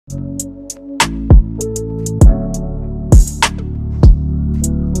What's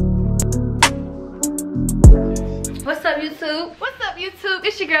up, YouTube? What's up, YouTube?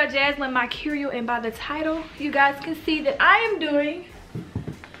 It's your girl Jasmine Mercurial, and by the title you guys can see that I am doing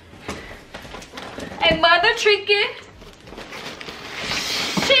a mother trinket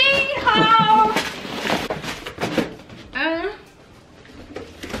SHEIN haul.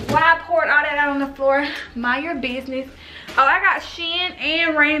 Why I poured all that out on the floor, mind your business. Oh, I got SHEIN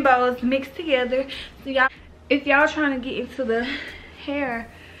and rainbows mixed together. So y'all, if y'all trying to get into the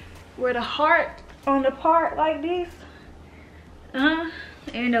hair where the heart on the part like this,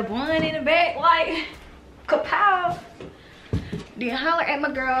 and the bun in the back like kapow, then holler at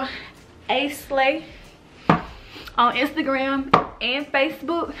my girl Slay on Instagram and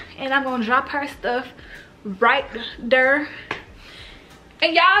Facebook, and I'm gonna drop her stuff right there.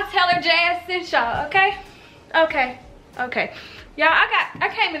 And y'all tell her Jazz sent y'all, okay? Okay. Y'all, I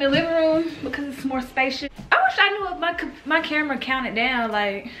came in the living room because it's more spacious. I wish I knew if my camera counted down,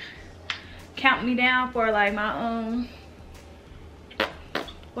 like count me down for like my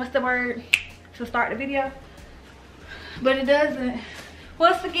what's the word, to start the video, but it doesn't.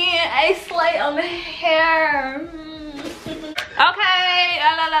 Once again, Slay on the hair. Okay,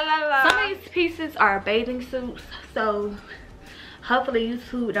 some of these pieces are bathing suits, so hopefully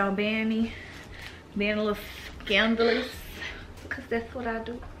YouTube don't ban me being a little scandalous, because that's what I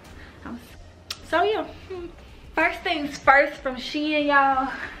do. So yeah, first things first from SHEIN, y'all.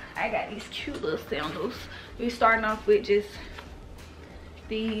 I got these cute little sandals. We're starting off with just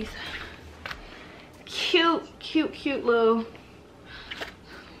these cute little,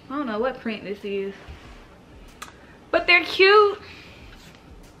 I don't know what print this is, but they're cute.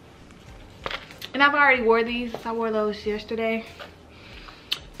 And I've already wore these. I wore those yesterday,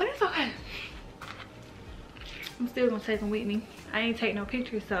 but it's okay. I'm still gonna take them with me. I ain't take no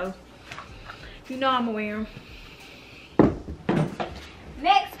pictures, so you know I'm gonna wear them.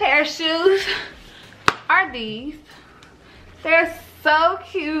 Next pair of shoes are these. They're so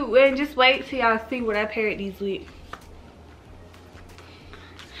cute, and just wait till y'all see what I paired these with.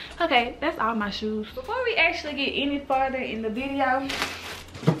 Okay, that's all my shoes. Before we actually get any farther in the video,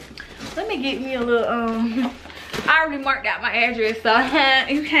 let me get me a little I already marked out my address, so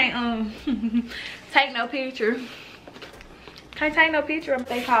you can't take no picture. Can't take no picture of what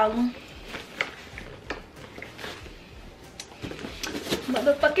they call them.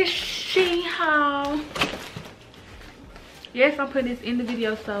 Motherfucking SHEIN haul. Yes, I'm putting this in the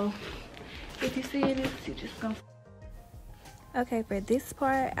video, so if you see this, you just gonna. Okay, for this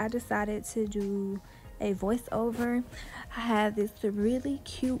part, I decided to do a voiceover. I have this really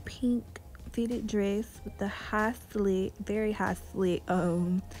cute pink fitted dress with the high slit, very high slit,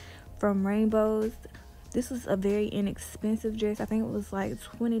 from Rainbows. This was a very inexpensive dress. I think it was like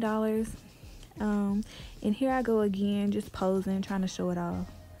 $20. And here I go again, just posing, trying to show it off.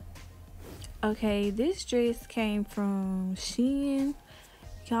 Okay, this dress came from SHEIN,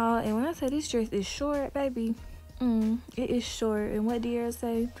 y'all, and when I say this dress is short, baby, it is short. And what did I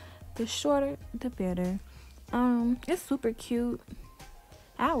say? The shorter the better. It's super cute.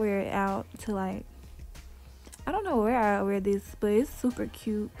 I wear it out to, like, I don't know where I wear this, but it's super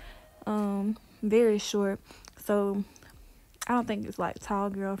cute. Very short, so I don't think it's like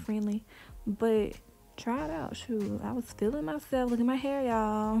tall girl friendly, but try it out. Shoot, I was feeling myself. Look at my hair,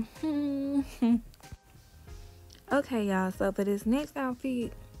 y'all. Okay, y'all, so for this next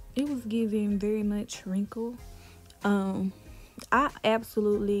outfit, it was giving very much wrinkle. I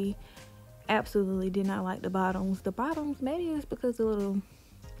absolutely did not like the bottoms. Maybe it's because the little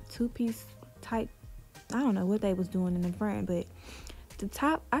two-piece type, I don't know what they was doing in the front, but the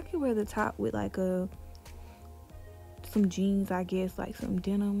top, I could wear the top with like some jeans, I guess, like some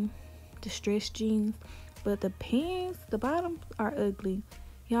denim distressed jeans, but the pants, the bottoms are ugly.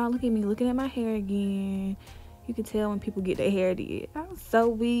 Y'all, look at me looking at my hair again. You can tell when people get their hair did. I was so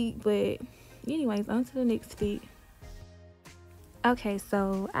weak, but anyways, on to the next fit. Okay,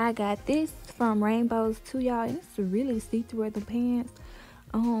 so I got this from Rainbows too, y'all, and it's really see-through at the pants.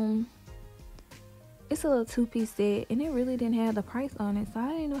 It's a little two-piece set, and it really didn't have the price on it, so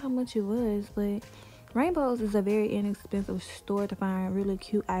I didn't know how much it was. But Rainbows is a very inexpensive store to find really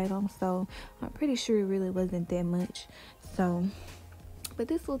cute items, so I'm pretty sure it really wasn't that much. So, but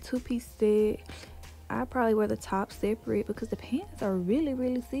this little two-piece set, I probably wear the top separate because the pants are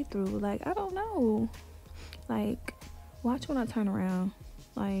really see-through. Like, I don't know. Like, watch when I turn around.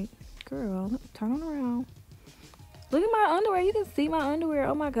 Like, girl, turn on around. Look at my underwear. You can see my underwear.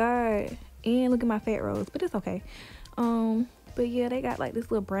 Oh my god. And look at my fat rolls, but it's okay. But yeah, they got like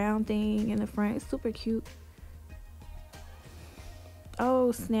this little brown thing in the front. It's super cute.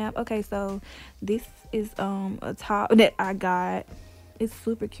 Oh snap. Okay, so this is a top that I got. It's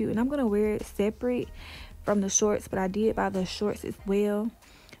super cute, and I'm gonna wear it separate from the shorts, but I did buy the shorts as well.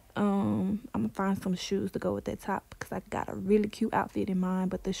 I'm gonna find some shoes to go with that top because I got a really cute outfit in mind.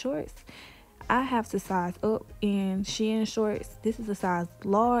 But the shorts, I have to size up in SHEIN shorts. This is a size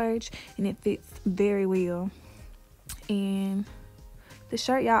large, and it fits very well. And the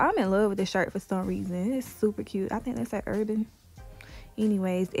shirt, y'all, I'm in love with this shirt for some reason. It's super cute. I think that's like urban.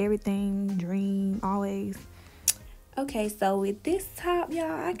 Anyways, everything dream always. Okay, so with this top, y'all,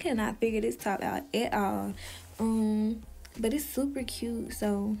 I cannot figure this top out at all. But it's super cute.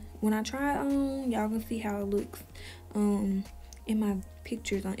 So when I try it on, y'all gonna see how it looks in my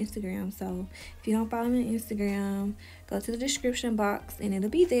pictures on Instagram. So if you don't follow me on Instagram, go to the description box and it'll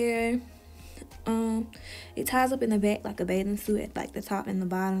be there. It ties up in the back like a bathing suit at like the top and the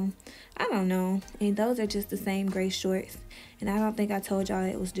bottom. I don't know. And those are just the same gray shorts. And I don't think I told y'all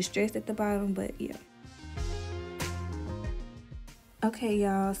it was distressed at the bottom, but yeah. Okay,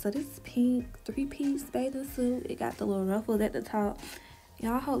 y'all, so this pink 3-piece bathing suit, it got the little ruffles at the top.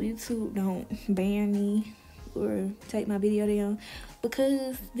 Y'all, hope YouTube don't ban me or take my video down,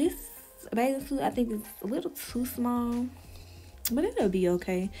 because this bathing suit I think is a little too small, but it'll be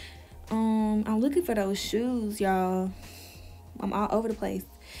okay. I'm looking for those shoes, y'all. I'm all over the place.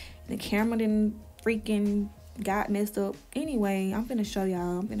 The camera didn't freaking got messed up. Anyway, I'm finna show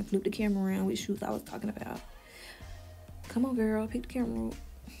y'all. I'm finna flip the camera around which shoes I was talking about. Come on, girl, pick the camera up.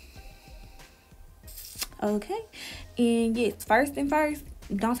 Okay, and yes, first and first,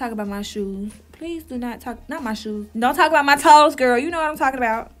 don't talk about my shoes. Please do not talk, not my shoes. Don't talk about my toes, girl. You know what I'm talking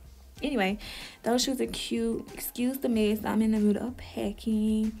about. Anyway, those shoes are cute. Excuse the mess. I'm in the middle of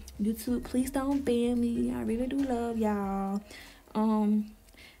packing. YouTube, please don't ban me. I really do love y'all.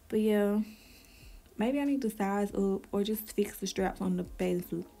 But yeah, maybe I need to size up or just fix the straps on the bathing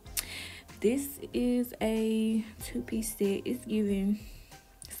suit. This is a 2-piece set. It's giving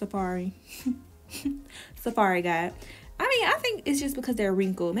safari. Safari guide. I mean, I think it's just because they're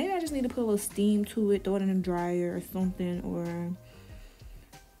wrinkled. Maybe I just need to put a little steam to it, throw it in the dryer or something, or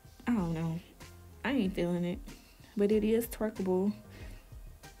I don't know. I ain't feeling it. But it is twerkable.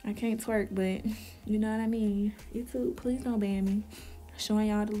 I can't twerk, but you know what I mean. YouTube, please don't ban me. Showing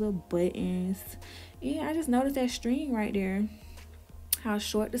y'all the little buttons. Yeah, I just noticed that string right there. How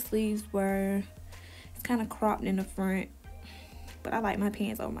short the sleeves were. It's kind of cropped in the front, but I like my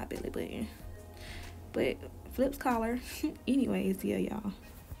pants over my belly button. But flips collar. Anyways, yeah, y'all,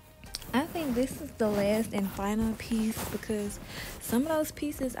 I think this is the last and final piece, because some of those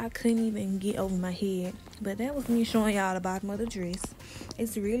pieces I couldn't even get over my head. But that was me showing y'all the bottom of the dress.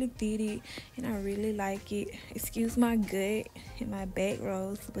 It's really fitted and I really like it. Excuse my gut and my back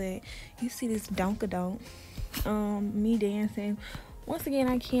rolls, but you see this donka-donk. Me dancing. Once again,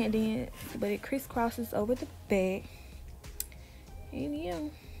 I can't dance, but it crisscrosses over the back. And yeah,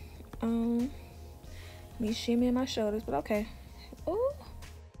 me shimmying my shoulders, but okay. Ooh.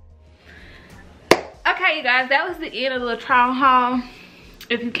 Okay, you guys, that was the end of the trial haul.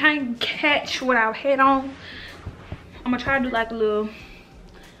 If you can't catch what I had on, I'm gonna try to do like a little,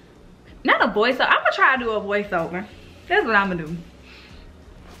 not a voiceover. I'm gonna try to do a voiceover. That's what I'm gonna do.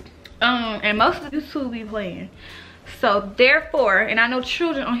 And most of this will be playing. So therefore, and I know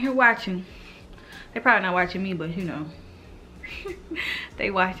children on here watching. They're probably not watching me, but you know,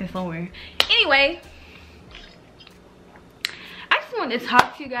 they watching somewhere. Anyway, I just wanted to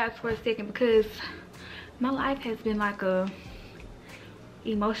talk to you guys for a second, because my life has been like a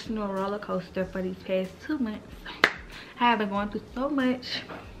emotional roller coaster for these past 2 months. I have been going through so much,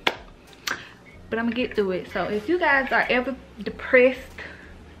 but I'm gonna get through it. So if you guys are ever depressed,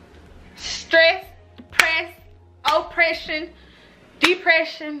 stressed, depressed, oppression,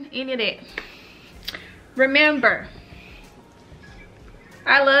 depression, any of that, remember,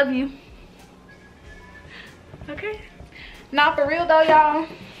 I love you. Okay? Now for real though, y'all,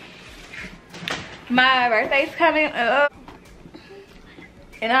 my birthday's coming up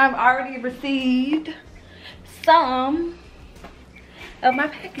and I've already received some of my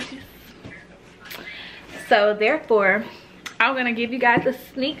packages. So therefore, I'm gonna give you guys a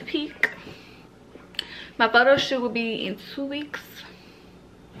sneak peek. My photo shoot will be in 2 weeks.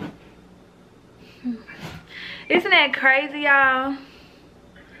 Isn't that crazy, y'all?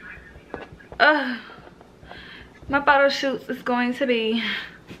 My photo shoot is going to be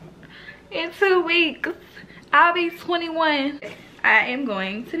in 2 weeks. I'll be 21. I am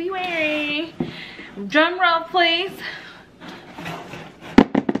going to be wearing, drum roll please.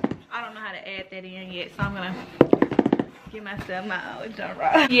 I don't know how to add that in yet, so I'm gonna Give myself my own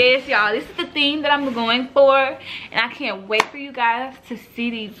genre. Yes, y'all, this is the theme that I'm going for, and I can't wait for you guys to see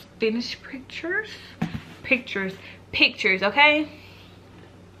these finished pictures, okay?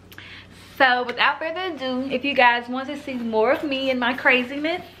 So without further ado, if you guys want to see more of me and my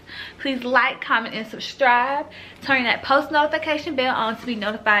craziness, please like, comment, and subscribe. Turn that post notification bell on to be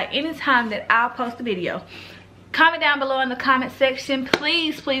notified anytime that I'll post a video. Comment down below in the comment section.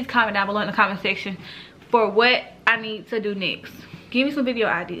 Please comment down below in the comment section for what I need to do next. Give me some video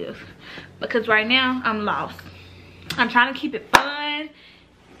ideas, because right now I'm lost. I'm trying to keep it fun,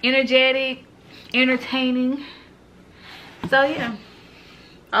 energetic, entertaining. So yeah.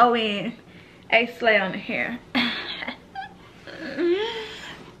 Oh, and a slay on the hair.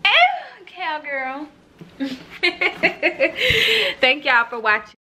 Cowgirl. Thank y'all for watching.